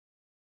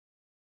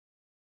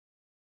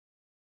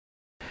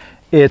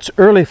It's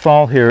early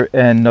fall here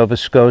in Nova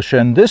Scotia,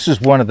 and this is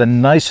one of the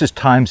nicest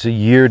times of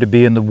year to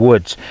be in the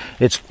woods.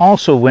 It's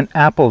also when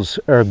apples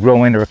are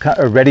growing or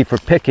are ready for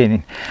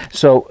picking.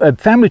 So a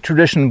family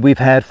tradition we've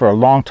had for a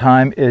long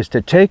time is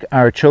to take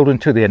our children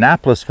to the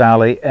Annapolis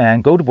Valley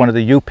and go to one of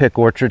the U-Pick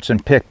orchards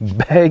and pick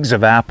bags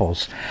of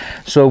apples.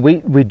 So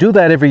we do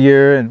that every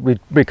year, and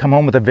we come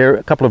home with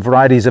a couple of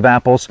varieties of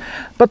apples.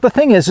 But the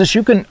thing is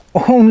you can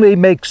only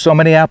make so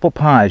many apple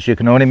pies. You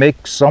can only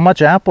make so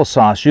much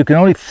applesauce. You can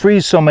only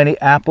freeze so many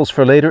apples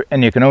for later,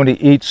 and you can only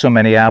eat so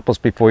many apples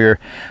before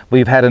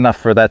we've had enough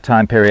for that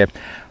time period.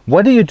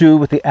 What do you do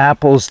with the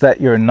apples that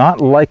you're not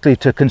likely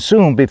to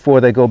consume before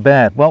they go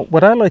bad? Well,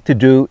 what I like to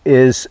do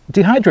is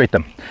dehydrate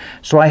them.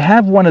 So I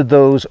have one of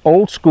those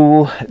old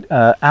school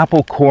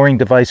apple coring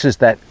devices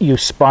that you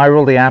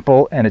spiral the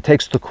apple and it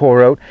takes the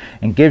core out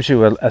and gives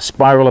you a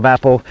spiral of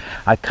apple.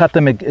 I cut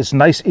them as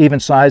nice even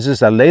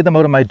sizes. I lay them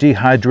out of my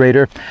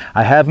dehydrator.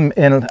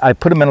 I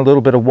put them in a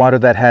little bit of water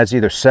that has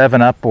either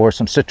 7-Up or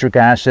some citric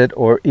acid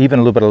or even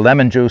a little bit of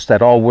lemon juice.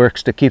 That all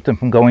works to keep them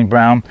from going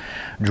brown.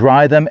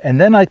 Dry them,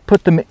 and then I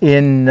put them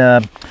in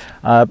the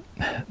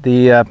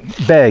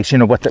bags. You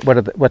know,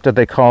 what do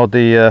they call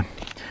the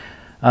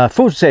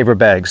food saver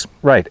bags,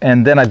 right?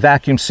 And then I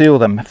vacuum seal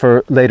them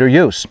for later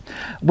use.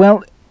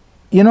 Well,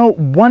 you know,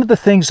 one of the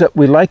things that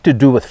we like to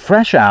do with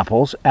fresh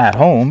apples at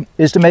home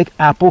is to make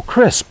apple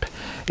crisp.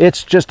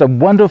 It's just a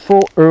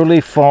wonderful early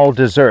fall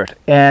dessert,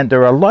 and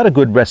there are a lot of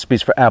good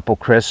recipes for apple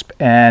crisp.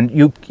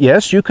 And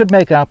yes, you could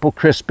make apple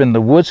crisp in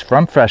the woods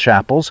from fresh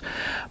apples,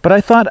 but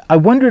I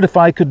wondered if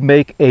I could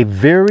make a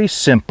very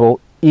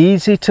simple,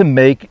 easy to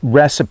make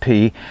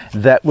recipe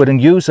that would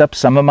use up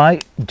some of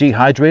my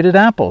dehydrated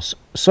apples.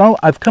 So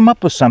I've come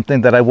up with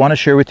something that I want to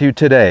share with you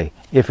today.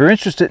 If you're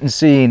interested in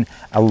seeing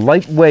a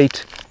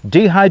lightweight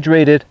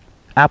dehydrated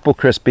apple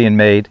crisp being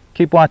made,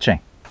 keep watching.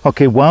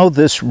 Okay, while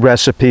this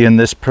recipe and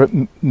this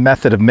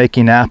method of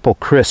making apple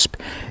crisp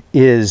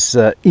is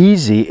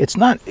easy, it's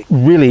not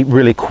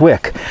really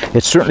quick.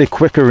 It's certainly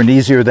quicker and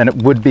easier than it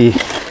would be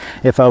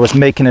if I was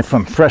making it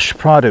from fresh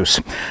produce.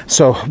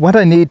 So what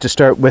I need to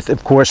start with,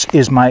 of course,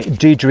 is my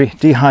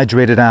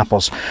dehydrated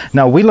apples.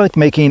 Now, we like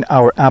making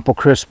our apple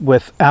crisp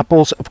with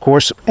apples, of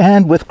course,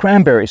 and with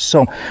cranberries.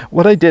 So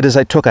what I did is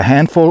I took a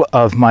handful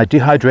of my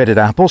dehydrated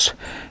apples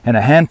and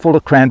a handful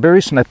of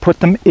cranberries, and I put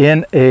them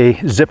in a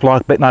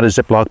Ziploc bag, not a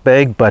Ziploc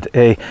bag, but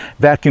a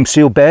vacuum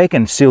seal bag,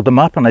 and sealed them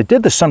up. And I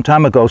did this some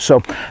time ago,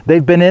 so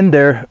they've been in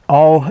there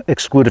all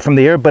excluded from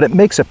the air, but it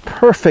makes a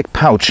perfect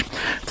pouch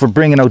for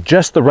bringing out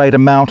just the right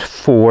amount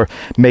for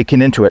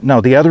making into it.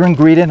 Now, the other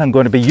ingredient I'm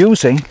going to be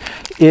using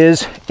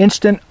is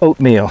instant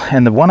oatmeal,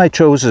 and the one I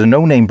chose is a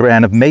no-name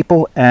brand of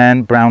maple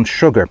and brown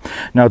sugar.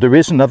 Now, there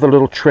is another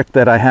little trick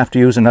that I have to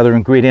use, another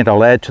ingredient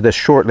I'll add to this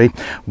shortly,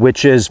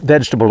 which is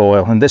vegetable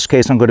oil. In this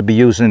case, I'm going to be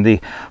using the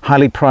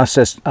highly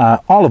processed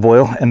olive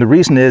oil, and the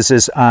reason is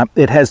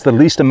it has the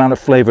least amount of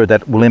flavor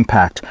that will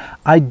impact.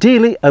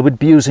 Ideally, I would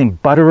be using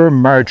butter or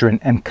margarine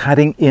and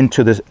cutting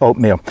into the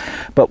oatmeal.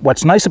 But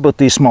what's nice about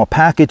these small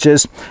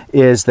packages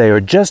is they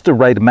are just the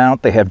right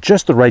amount. They have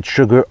just the right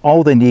sugar.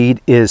 All they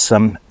need is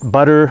some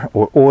butter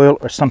or oil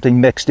or something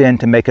mixed in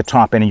to make a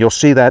topping. And you'll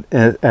see that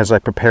as I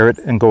prepare it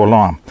and go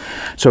along.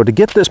 So to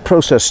get this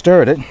process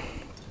started,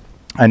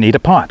 I need a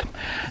pot.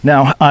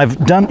 Now,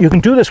 you can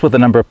do this with a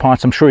number of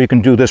pots. I'm sure you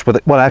can do this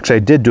with, well, actually I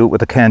did do it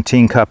with a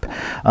canteen cup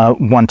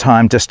one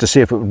time just to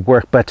see if it would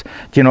work. But,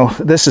 you know,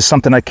 this is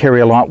something I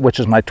carry a lot, which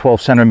is my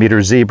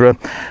 12-centimeter zebra.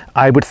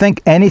 I would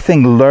think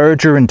anything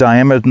larger in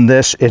diameter than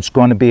this, it's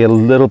going to be a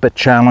little bit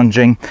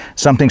challenging.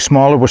 Something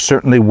smaller will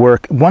certainly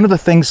work. One of the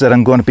things that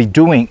I'm going to be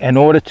doing in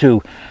order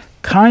to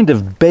kind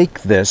of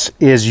bake this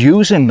is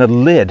using the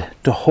lid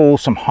to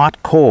hold some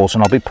hot coals,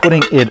 and I'll be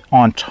putting it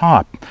on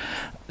top.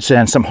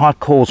 And some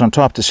hot coals on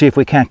top to see if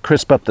we can't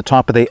crisp up the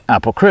top of the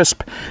apple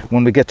crisp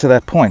when we get to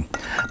that point.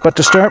 But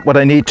to start, what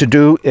I need to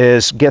do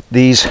is get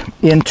these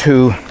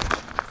into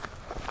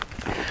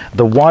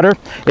the water.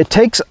 It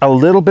takes a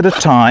little bit of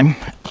time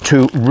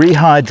to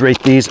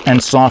rehydrate these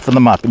and soften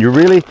them up. And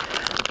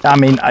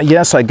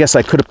yes, I guess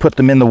I could have put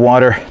them in the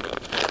water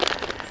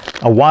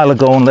a while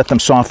ago and let them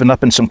soften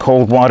up in some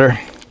cold water.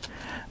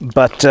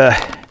 But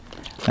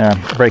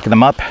breaking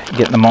them up,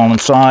 getting them all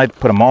inside,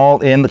 put them all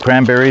in, the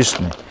cranberries,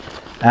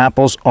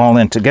 apples all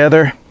in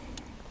together.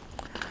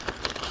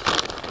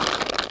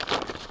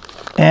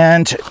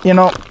 And, you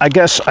know, I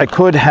guess I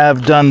could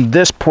have done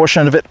this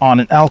portion of it on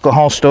an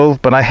alcohol stove,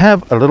 but I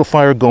have a little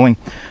fire going.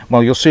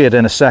 Well, you'll see it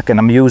in a second.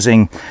 I'm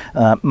using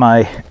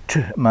my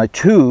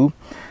two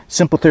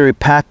Simple Theory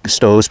pack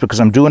stoves because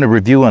I'm doing a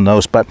review on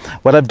those. But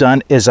what I've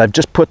done is I've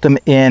just put them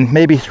in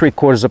maybe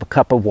 3/4 of a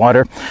cup of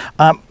water.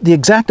 The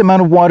exact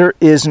amount of water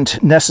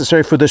isn't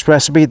necessary for this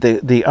recipe.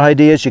 The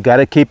idea is you got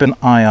to keep an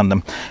eye on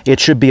them.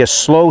 It should be a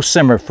slow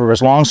simmer for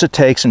as long as it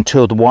takes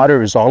until the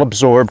water is all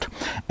absorbed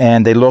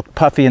and they look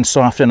puffy and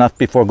soft enough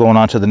before going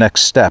on to the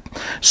next step.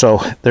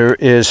 So there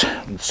is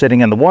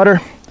sitting in the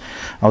water.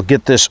 I'll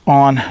get this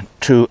on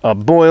to a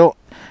boil.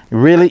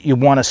 Really, you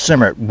want to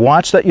simmer it.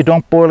 Watch that you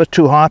don't boil it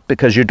too hot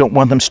because you don't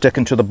want them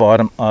sticking to the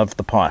bottom of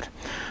the pot.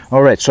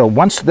 All right, so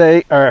once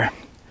they are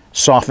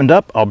softened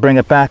up, I'll bring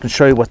it back and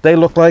show you what they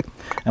look like,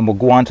 and we'll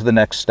go on to the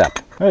next step.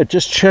 All right,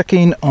 just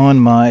checking on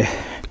my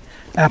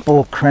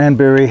apple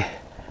cranberry.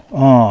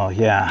 Oh,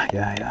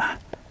 yeah.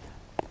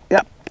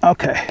 Yep,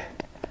 okay.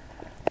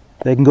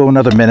 They can go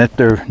another minute.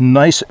 They're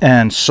nice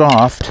and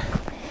soft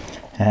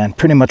and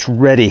pretty much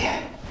ready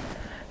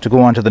to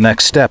go on to the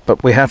next step,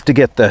 but we have to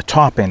get the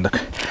topping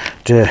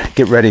to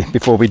get ready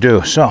before we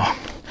do. So,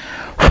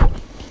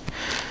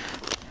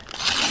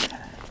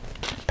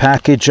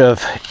 package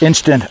of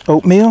instant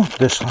oatmeal.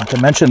 This, like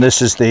I mentioned, this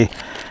is the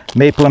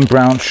maple and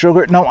brown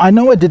sugar. Now, I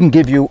know I didn't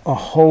give you a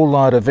whole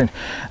lot of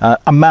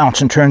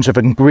amounts in terms of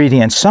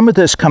ingredients. Some of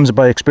this comes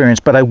by experience,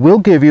 but I will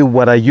give you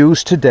what I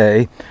used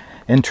today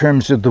in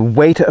terms of the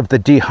weight of the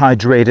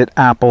dehydrated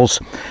apples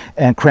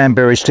and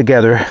cranberries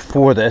together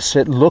for this.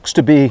 It looks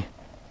to be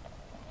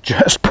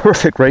just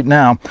perfect right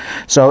now,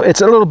 so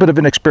it's a little bit of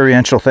an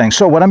experiential thing.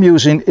 So what I'm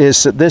using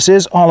is, this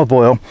is olive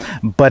oil,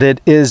 but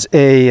it is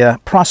a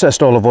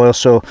processed olive oil,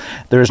 so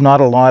there's not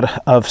a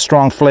lot of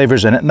strong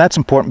flavors in it, and that's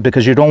important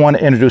because you don't want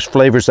to introduce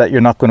flavors that you're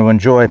not going to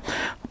enjoy.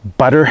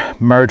 Butter,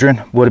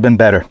 margarine would have been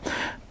better,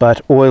 but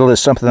oil is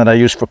something that I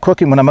use for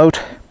cooking when I'm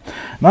out.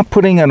 I'm not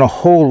putting in a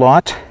whole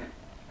lot,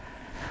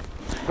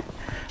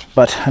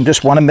 but I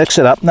just want to mix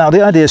it up. Now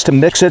the idea is to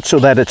mix it so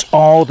that it's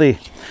all the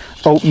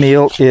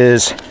oatmeal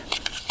is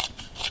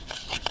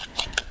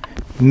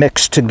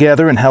mixed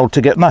together and held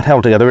together. Not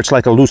held together, it's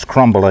like a loose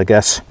crumble, I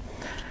guess.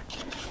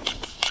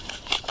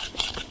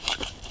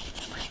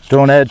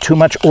 Don't add too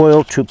much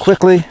oil too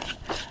quickly,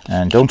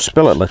 and don't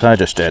spill it like I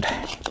just did.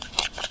 I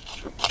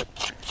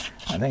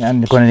think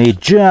I'm going to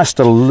need just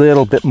a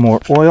little bit more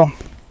oil.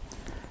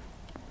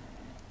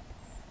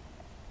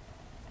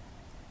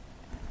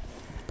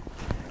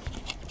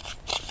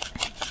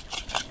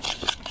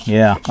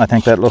 Yeah, I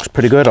think that looks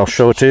pretty good. I'll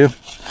show it to you.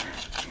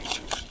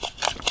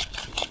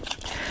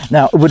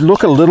 Now, it would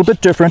look a little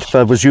bit different if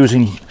I was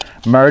using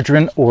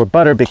margarine or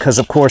butter because,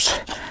 of course,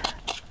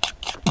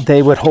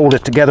 they would hold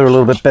it together a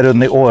little bit better than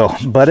the oil,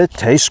 but it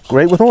tastes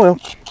great with oil.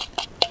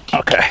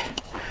 Okay.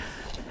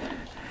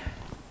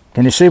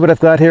 Can you see what I've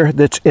got here?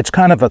 It's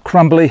kind of a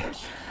crumbly,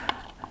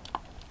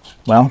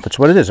 well, that's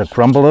what it is, a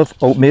crumble of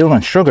oatmeal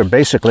and sugar,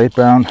 basically.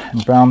 Brown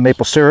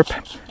maple syrup.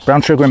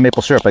 Brown sugar and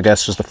maple syrup, I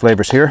guess, is the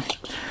flavors here.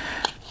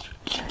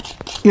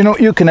 You know,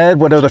 you can add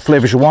what other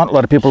flavors you want. A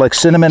lot of people like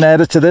cinnamon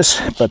added to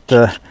this, but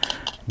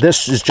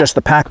this is just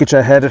the package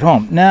I had at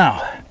home.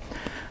 Now,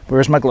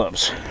 where's my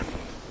gloves? Here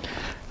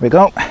we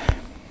go.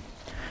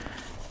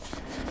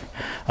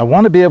 I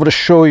want to be able to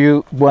show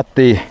you what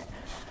the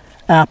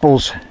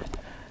apples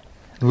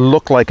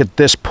look like at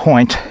this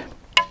point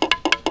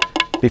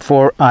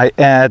before I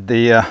add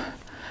the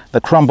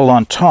crumble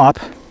on top,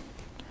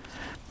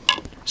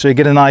 so you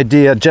get an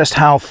idea just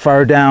how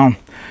far down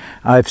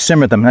I've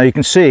simmered them. Now you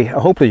can see,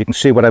 hopefully you can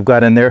see what I've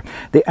got in there.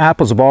 The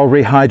apples have all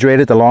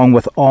rehydrated along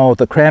with all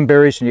the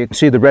cranberries, and you can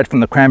see the red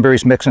from the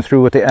cranberries mixing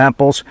through with the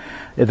apples.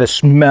 The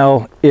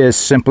smell is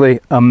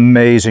simply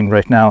amazing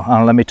right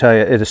now. Let me tell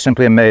you, it is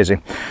simply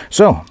amazing.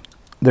 So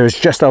there's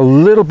just a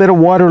little bit of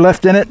water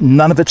left in it.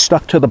 None of it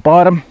stuck to the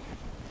bottom.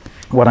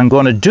 What I'm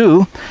going to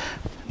do,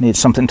 need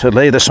something to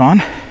lay this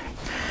on,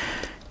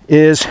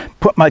 is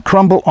put my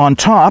crumble on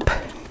top.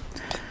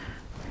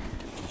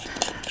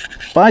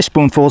 By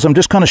spoonfuls, I'm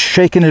just kind of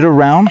shaking it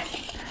around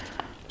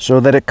so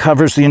that it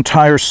covers the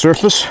entire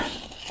surface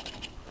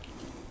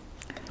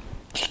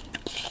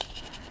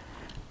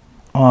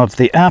of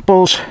the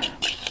apples.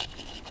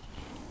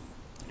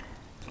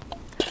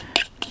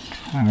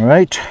 All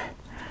right.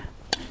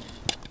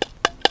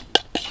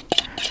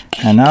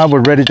 And now we're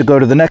ready to go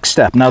to the next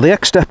step. Now the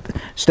next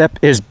step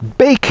is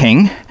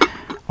baking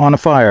on a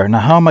fire. Now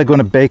how am I going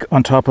to bake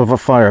on top of a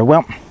fire?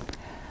 Well,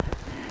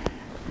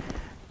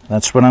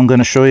 that's what I'm going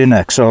to show you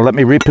next. So let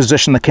me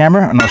reposition the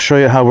camera and I'll show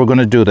you how we're going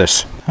to do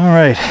this. All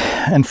right,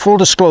 and full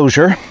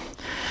disclosure,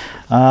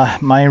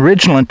 my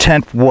original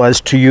intent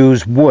was to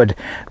use wood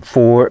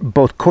for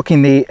both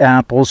cooking the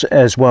apples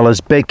as well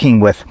as baking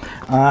with.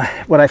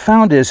 What I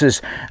found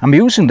is I'm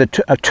using the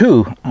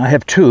two, I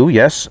have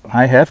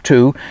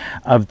two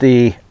of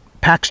the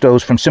pack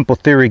stoves from Simple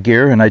Theory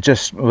Gear, and I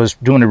just was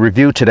doing a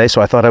review today,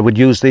 so I thought I would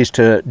use these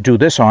to do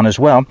this on as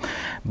well.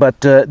 But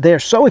they're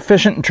so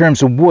efficient in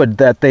terms of wood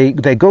that they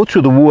go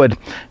through the wood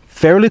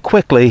fairly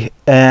quickly,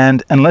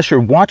 and unless you're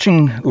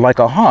watching like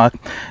a hawk,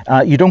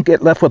 you don't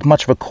get left with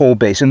much of a coal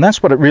base. And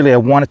that's what I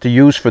wanted to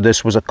use for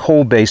this, was a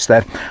coal base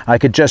that I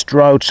could just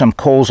draw out some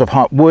coals of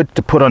hot wood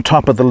to put on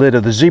top of the lid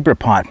of the zebra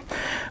pot.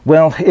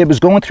 Well, it was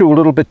going through a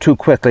little bit too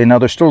quickly. Now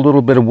there's still a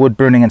little bit of wood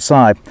burning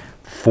inside.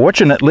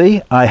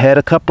 Fortunately, I had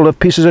a couple of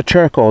pieces of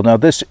charcoal. Now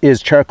this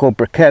is charcoal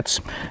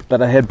briquettes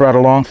that I had brought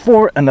along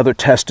for another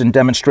test and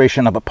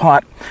demonstration of a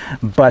pot,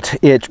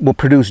 but it will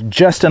produce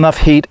just enough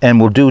heat and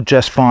will do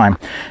just fine.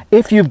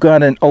 If you've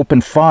got an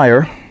open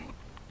fire,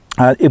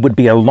 it would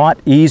be a lot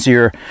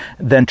easier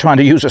than trying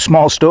to use a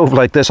small stove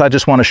like this. I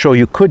just want to show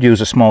you could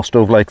use a small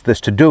stove like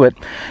this to do it,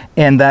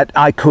 and that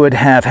I could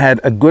have had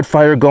a good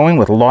fire going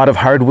with a lot of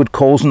hardwood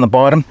coals in the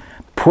bottom,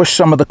 push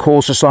some of the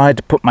coals aside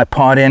to put my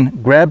pot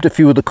in, grabbed a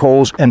few of the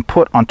coals and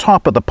put on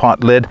top of the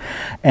pot lid,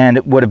 and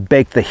it would have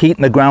baked. The heat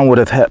in the ground would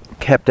have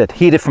kept it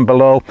heated from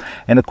below,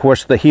 and of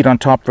course the heat on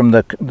top from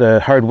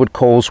the hardwood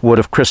coals would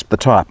have crisped the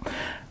top.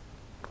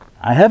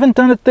 I haven't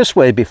done it this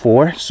way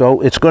before,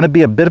 so it's going to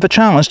be a bit of a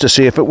challenge to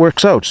see if it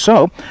works out.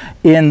 So,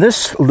 in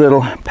this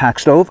little pack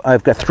stove,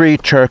 I've got 3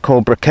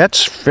 charcoal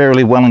briquettes,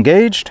 fairly well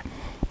engaged,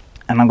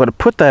 and I'm going to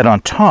put that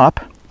on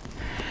top.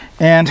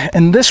 And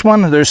in this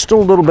one, there's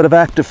still a little bit of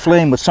active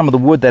flame with some of the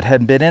wood that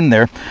hadn't been in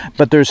there,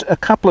 but there's a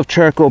couple of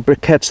charcoal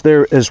briquettes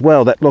there as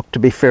well that look to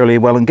be fairly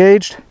well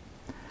engaged.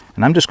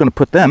 And I'm just going to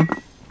put them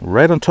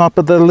right on top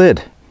of the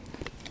lid.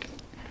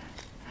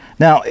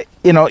 Now,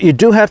 you know, you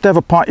do have to have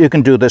a pot you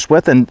can do this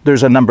with, and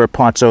there's a number of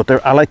pots out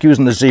there. I like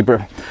using the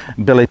zebra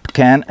billy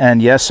can,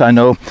 and yes, I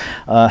know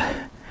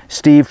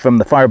Steve from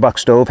the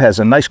Firebox stove has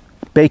a nice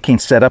baking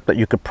setup that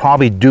you could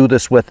probably do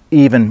this with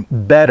even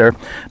better,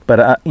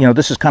 but you know,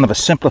 this is kind of a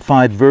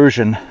simplified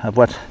version of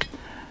what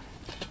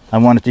I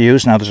wanted to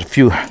use. Now, there's a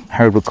few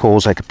hardwood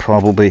coals I could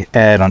probably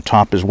add on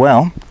top as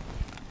well.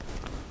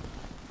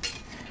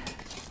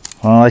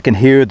 Well, I can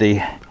hear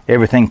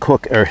everything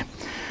cook,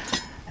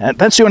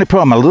 that's the only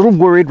problem. I'm a little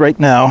worried right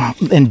now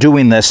in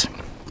doing this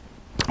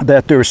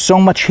that there's so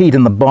much heat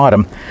in the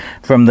bottom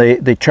from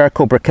the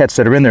charcoal briquettes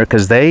that are in there,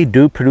 because they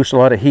do produce a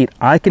lot of heat.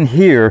 I can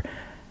hear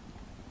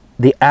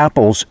the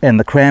apples and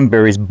the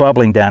cranberries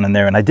bubbling down in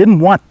there, and I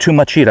didn't want too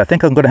much heat. I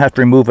think I'm going to have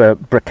to remove a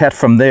briquette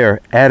from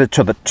there, add it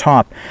to the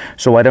top,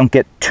 so I don't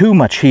get too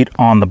much heat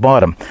on the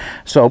bottom.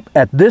 So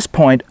at this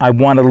point, I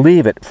want to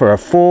leave it for a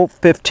full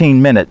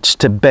 15 minutes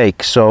to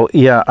bake. So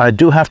yeah, I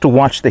do have to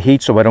watch the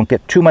heat so I don't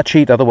get too much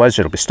heat, otherwise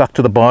it'll be stuck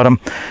to the bottom,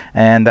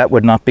 and that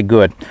would not be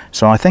good.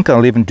 So I think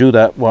I'll even do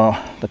that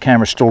while the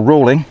camera's still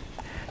rolling.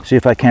 See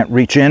if I can't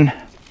reach in.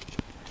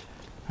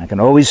 I can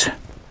always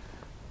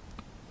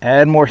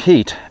add more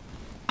heat.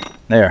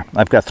 There,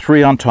 I've got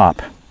 3 on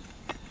top.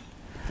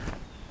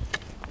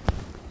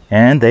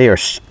 And they are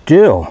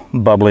still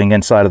bubbling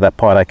inside of that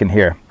pot, I can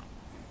hear.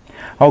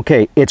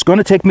 Okay, it's going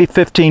to take me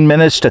 15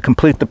 minutes to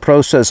complete the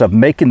process of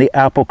making the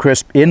apple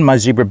crisp in my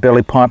zebra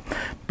billy pot.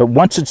 But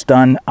once it's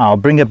done, I'll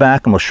bring it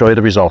back and we'll show you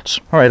the results.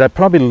 All right, I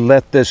probably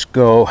let this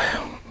go,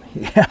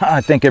 yeah,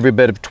 I think every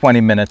bit of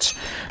 20 minutes.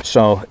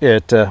 So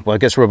well, I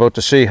guess we're about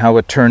to see how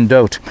it turned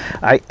out.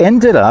 I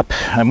ended up,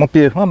 I might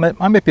be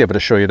able to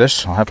show you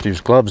this. I'll have to use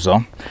gloves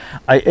though.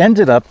 I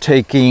ended up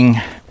taking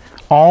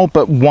all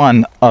but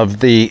one of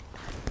the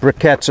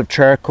briquettes of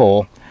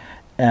charcoal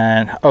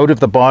and out of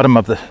the bottom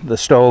of the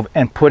stove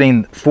and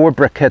putting 4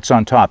 briquettes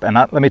on top. And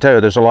let me tell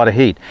you, there's a lot of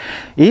heat.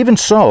 Even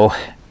so,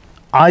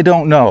 I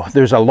don't know.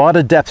 There's a lot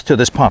of depth to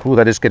this pot. Ooh,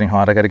 that is getting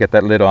hot. I got to get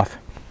that lid off.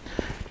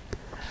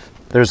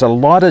 There's a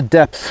lot of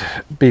depth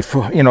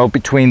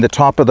between the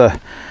top of the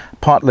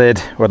pot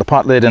lid, or the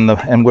pot lid,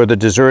 and where the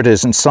dessert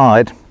is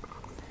inside.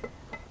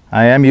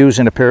 I am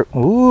using a pair.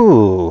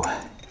 Ooh,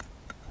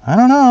 I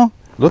don't know.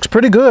 Looks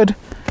pretty good.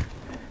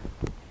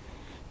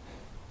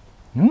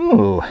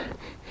 Ooh.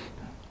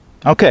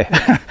 Okay,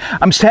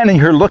 I'm standing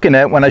here looking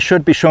at it when I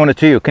should be showing it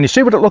to you. Can you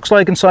see what it looks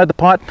like inside the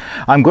pot?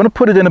 I'm going to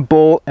put it in a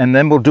bowl and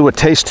then we'll do a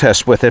taste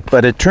test with it,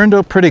 but it turned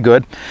out pretty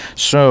good.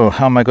 So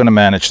how am I going to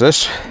manage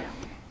this?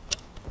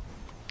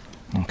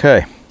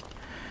 Okay.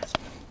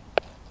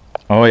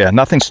 Oh yeah,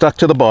 nothing stuck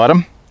to the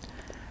bottom.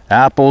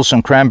 Apples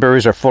and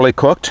cranberries are fully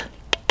cooked.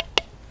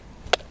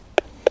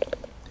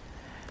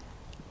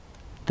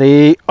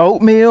 The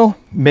oatmeal,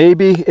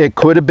 maybe it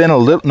could have been a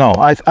little, no,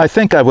 I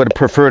think I would have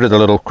preferred it a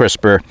little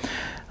crisper.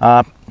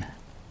 It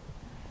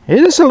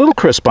is a little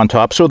crisp on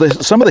top, so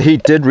some of the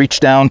heat did reach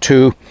down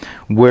to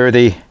where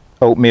the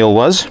oatmeal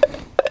was.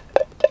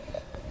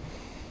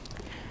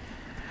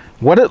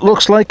 What it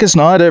looks like is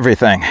not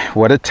everything.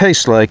 What it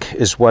tastes like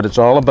is what it's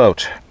all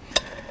about.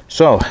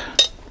 So,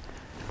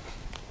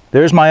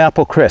 there's my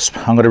apple crisp.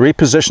 I'm going to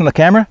reposition the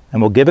camera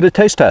and we'll give it a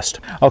taste test.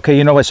 Okay,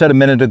 you know, I said a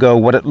minute ago,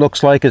 what it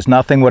looks like is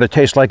nothing, what it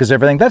tastes like is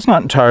everything. That's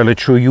not entirely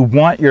true. You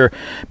want your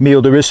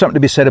meal, there is something to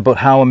be said about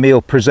how a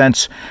meal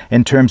presents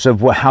in terms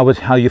of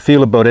how you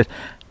feel about it.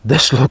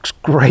 This looks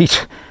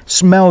great,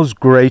 smells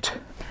great,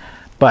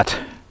 but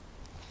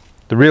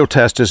the real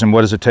test is in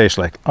what does it taste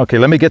like. Okay,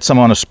 let me get some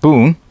on a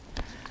spoon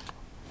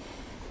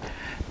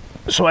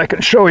so I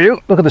can show you.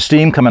 Look at the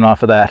steam coming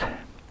off of that.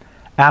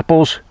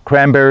 Apples,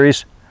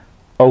 cranberries,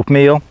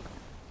 oatmeal,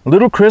 a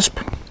little crisp.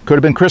 Could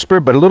have been crisper,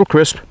 but a little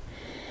crisp.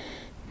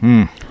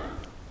 Ooh,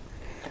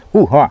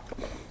 hot.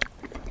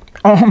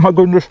 Oh my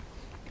goodness.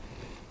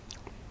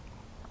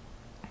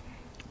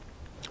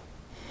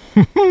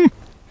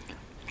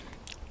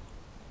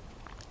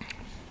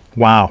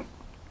 Wow.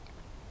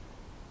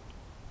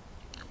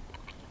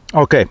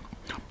 Okay.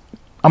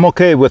 I'm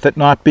okay with it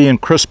not being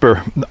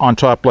crisper on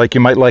top like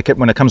you might like it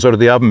when it comes out of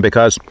the oven,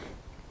 because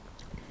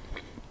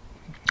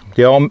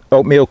the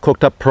oatmeal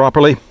cooked up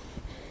properly.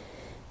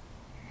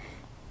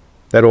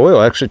 That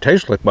oil actually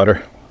tastes like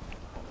butter.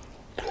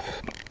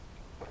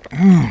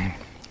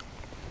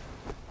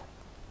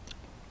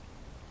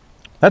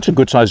 That's a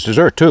good sized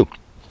dessert too.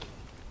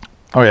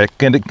 All right,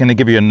 gonna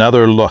give you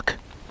another look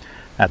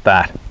at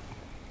that.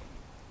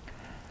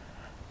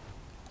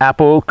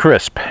 Apple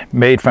crisp,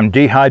 made from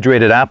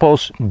dehydrated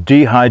apples,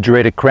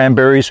 dehydrated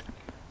cranberries,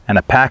 and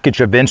a package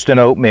of instant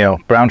oatmeal,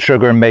 brown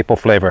sugar and maple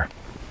flavor.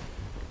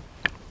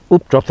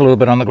 Oop, dropped a little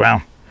bit on the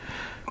ground.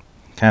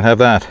 Can't have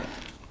that.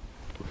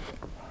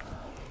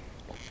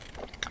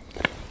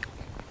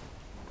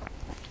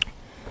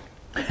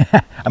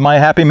 Am I a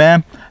happy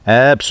man?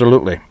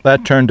 Absolutely.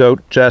 That turned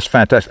out just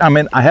fantastic. I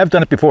mean, I have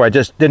done it before. I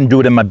just didn't do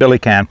it in my billy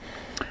can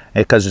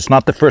because it's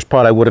not the first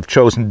pot I would have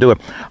chosen to do it.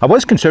 I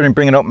was considering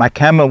bringing out my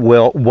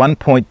chamomile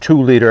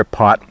 1.2 liter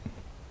pot.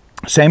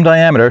 Same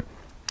diameter,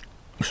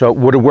 so it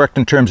would have worked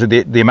in terms of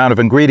the amount of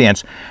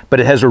ingredients, but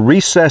it has a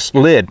recessed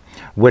lid,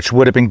 which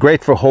would have been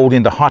great for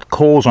holding the hot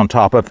coals on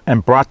top of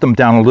and brought them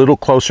down a little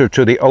closer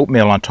to the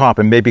oatmeal on top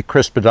and maybe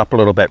crisped it up a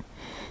little bit.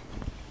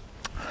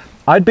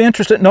 I'd be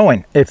interested in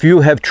knowing if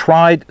you have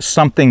tried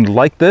something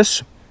like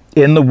this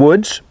in the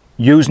woods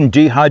using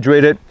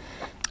dehydrated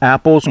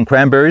apples and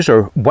cranberries,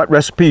 or what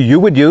recipe you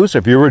would use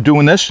if you were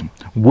doing this.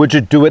 Would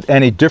you do it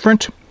any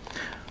different?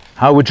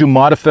 How would you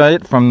modify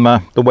it from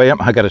the way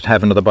I got to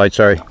have another bite,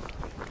 sorry.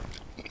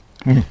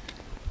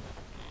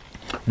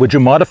 Would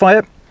you modify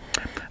it?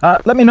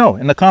 Let me know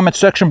in the comments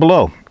section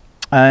below.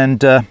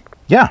 And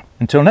yeah,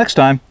 until next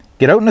time,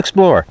 get out and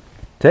explore.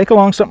 Take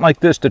along something like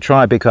this to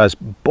try because,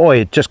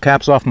 boy, it just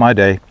caps off my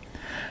day.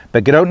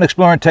 But get out and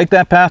explore and take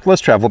that path less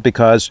traveled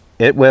because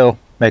it will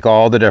make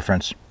all the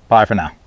difference. Bye for now.